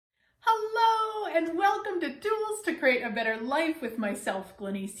and welcome to Tools to Create a Better Life with myself,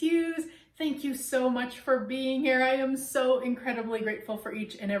 Glenyce Hughes. Thank you so much for being here. I am so incredibly grateful for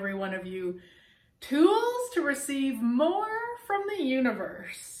each and every one of you. Tools to receive more from the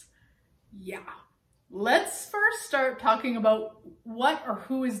universe. Yeah. Let's first start talking about what or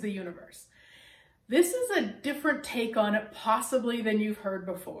who is the universe. This is a different take on it possibly than you've heard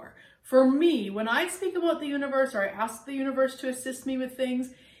before. For me, when I speak about the universe or I ask the universe to assist me with things,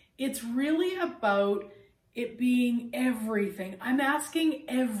 it's really about it being everything. I'm asking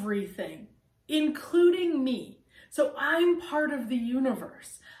everything, including me. So I'm part of the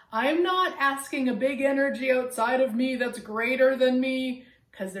universe. I'm not asking a big energy outside of me that's greater than me,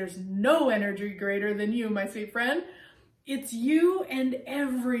 because there's no energy greater than you, my sweet friend. It's you and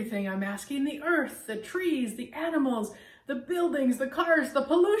everything. I'm asking the earth, the trees, the animals, the buildings, the cars, the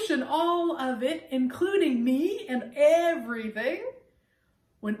pollution, all of it, including me and everything.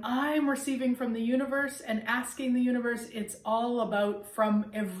 When I'm receiving from the universe and asking the universe, it's all about from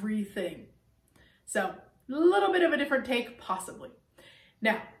everything. So a little bit of a different take, possibly.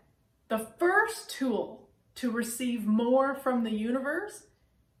 Now, the first tool to receive more from the universe,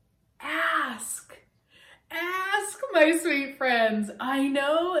 ask. Ask, my sweet friends. I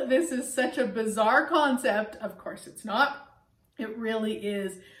know this is such a bizarre concept. Of course it's not. It really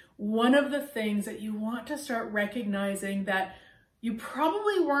is one of the things that you want to start recognizing that you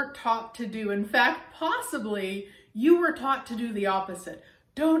probably weren't taught to do. In fact, possibly you were taught to do the opposite.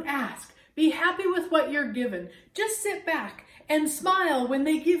 Don't ask. Be happy with what you're given. Just sit back and smile when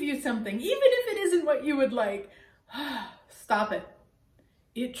they give you something, even if it isn't what you would like. Stop it.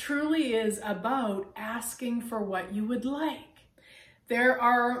 It truly is about asking for what you would like. There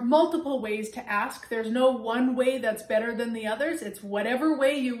are multiple ways to ask. There's no one way that's better than the others. It's whatever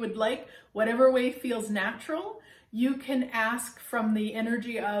way you would like, whatever way feels natural. You can ask from the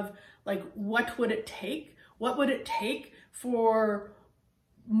energy of, like, what would it take? What would it take for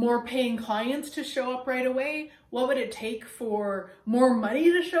more paying clients to show up right away? What would it take for more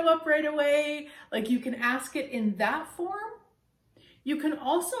money to show up right away? Like, you can ask it in that form. You can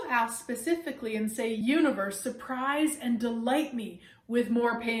also ask specifically and say, universe, surprise and delight me with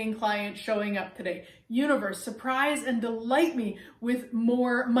more paying clients showing up today. Universe, surprise and delight me with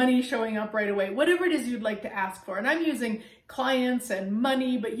more money showing up right away. Whatever it is you'd like to ask for. And I'm using clients and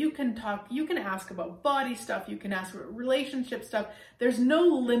money, but you can ask about body stuff. You can ask about relationship stuff. There's no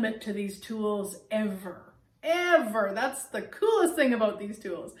limit to these tools ever. That's the coolest thing about these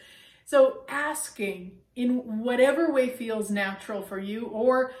tools. So asking in whatever way feels natural for you,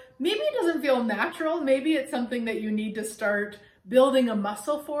 or maybe it doesn't feel natural. Maybe it's something that you need to start building a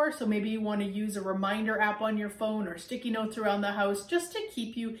muscle for. So maybe you want to use a reminder app on your phone or sticky notes around the house just to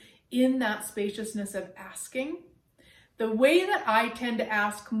keep you in that spaciousness of asking. The way that I tend to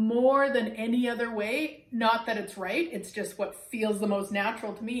ask more than any other way, not that it's right, it's just what feels the most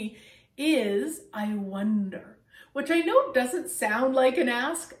natural to me, is I wonder. Which I know doesn't sound like an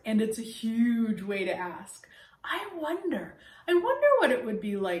ask, and it's a huge way to ask. I wonder what it would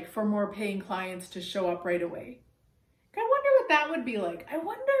be like for more paying clients to show up right away. I wonder what that would be like. I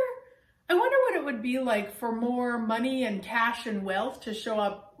wonder what it would be like for more money and cash and wealth to show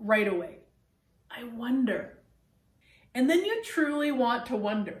up right away. I wonder. And then you truly want to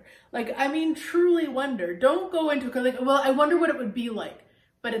wonder. Truly wonder. Don't go into I wonder what it would be like.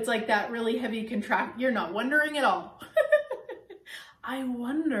 But it's like that really heavy contract. You're not wondering at all. I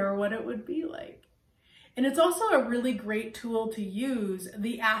wonder what it would be like. And it's also a really great tool to use,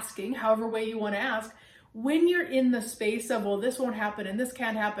 the asking, however way you want to ask, when you're in the space of, well, this won't happen and this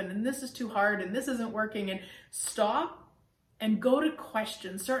can't happen and this is too hard and this isn't working, and stop and go to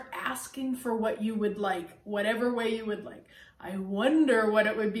questions. Start asking for what you would like, whatever way you would like. I wonder what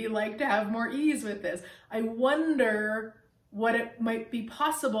it would be like to have more ease with this. I wonder what it might be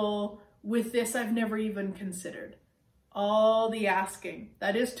possible with this I've never even considered. All the asking.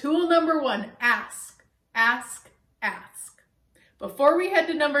 That is tool number one. Ask, ask, ask. Before we head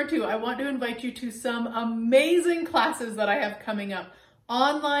to number two, I want to invite you to some amazing classes that I have coming up.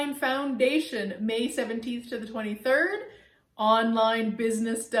 Online Foundation, May 17th to the 23rd. Online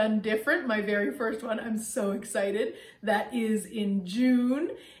Business Done Different, my very first one. I'm so excited. That is in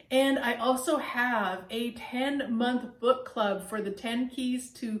June. And I also have a 10-month book club for the 10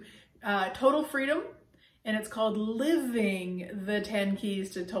 keys to total freedom. And it's called Living the 10 Keys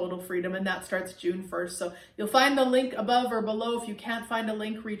to Total Freedom. And that starts June 1st. So you'll find the link above or below. If you can't find a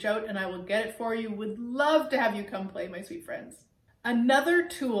link, reach out and I will get it for you. Would love to have you come play, my sweet friends. Another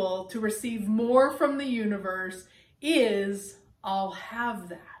tool to receive more from the universe is, I'll have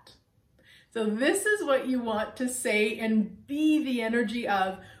that. So this is what you want to say and be the energy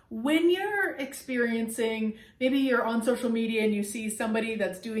of when you're experiencing, maybe you're on social media and you see somebody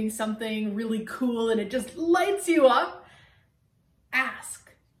that's doing something really cool and it just lights you up,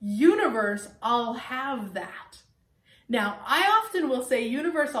 ask, universe, I'll have that. Now, I often will say,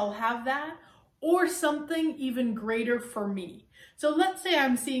 universe, I'll have that, or something even greater for me. So let's say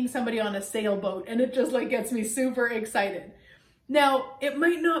I'm seeing somebody on a sailboat and it just like gets me super excited. Now, it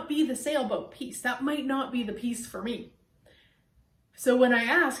might not be the sailboat piece. That might not be the piece for me. So when I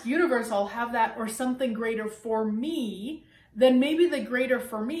ask, universe, I'll have that, or something greater for me, then maybe the greater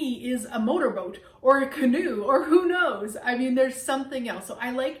for me is a motorboat or a canoe, or who knows? I mean, there's something else. So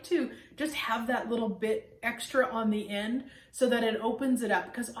I like to just have that little bit extra on the end so that it opens it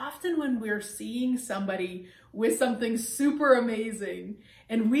up. Because often when we're seeing somebody with something super amazing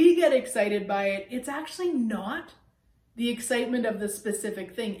and we get excited by it, it's actually not the excitement of the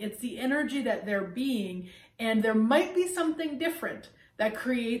specific thing. It's the energy that they're being, and there might be something different that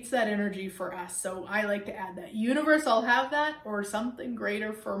creates that energy for us. So I like to add that. Universe, I'll have that, or something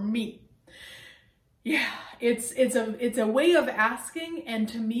greater for me. Yeah, it's a way of asking, and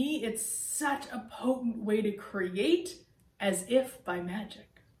to me, it's such a potent way to create as if by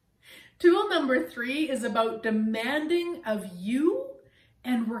magic. Tool number 3 is about demanding of you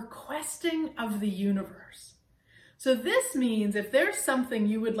and requesting of the universe. So this means if there's something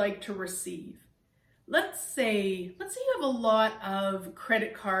you would like to receive, let's say you have a lot of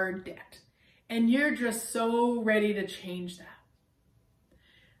credit card debt and you're just so ready to change that.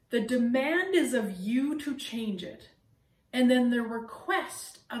 The demand is of you to change it, and then the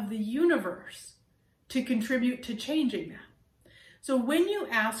request of the universe to contribute to changing that. So when you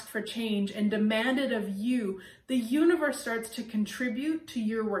ask for change and demand it of you, the universe starts to contribute to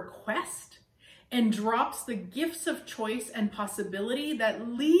your request and drops the gifts of choice and possibility that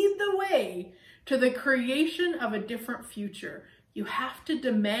lead the way to the creation of a different future. You have to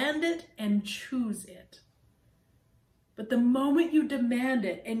demand it and choose it. But the moment you demand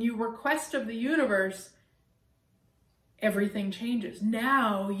it and you request of the universe, everything changes.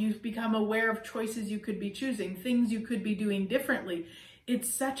 Now you've become aware of choices you could be choosing, things you could be doing differently. It's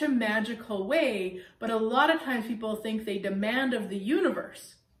such a magical way, but a lot of times people think they demand of the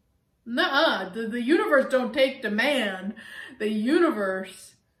universe. Nuh-uh, the universe don't take demand. The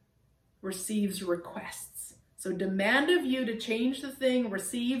universe receives requests. So demand of you to change the thing,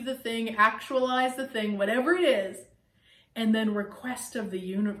 receive the thing, actualize the thing, whatever it is, and then request of the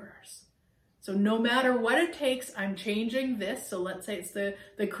universe. So no matter what it takes, I'm changing this. So let's say it's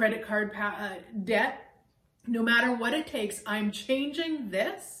the credit card debt. No matter what it takes, I'm changing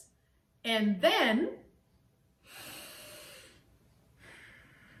this. And then,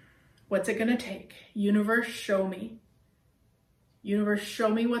 what's it gonna take? Universe, show me. Universe, show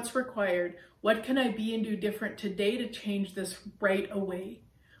me what's required. What can I be and do different today to change this right away?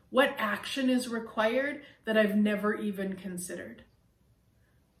 What action is required that I've never even considered?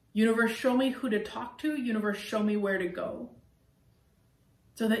 Universe, show me who to talk to. Universe, show me where to go.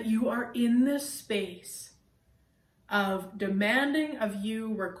 So that you are in this space of demanding of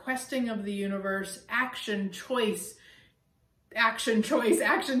you, requesting of the universe, action, choice,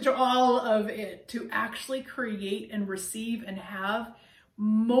 all of it, to actually create and receive and have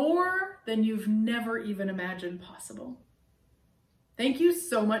more than you've never even imagined possible. Thank you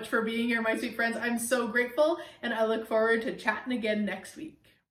so much for being here, my sweet friends. I'm so grateful, and I look forward to chatting again next week.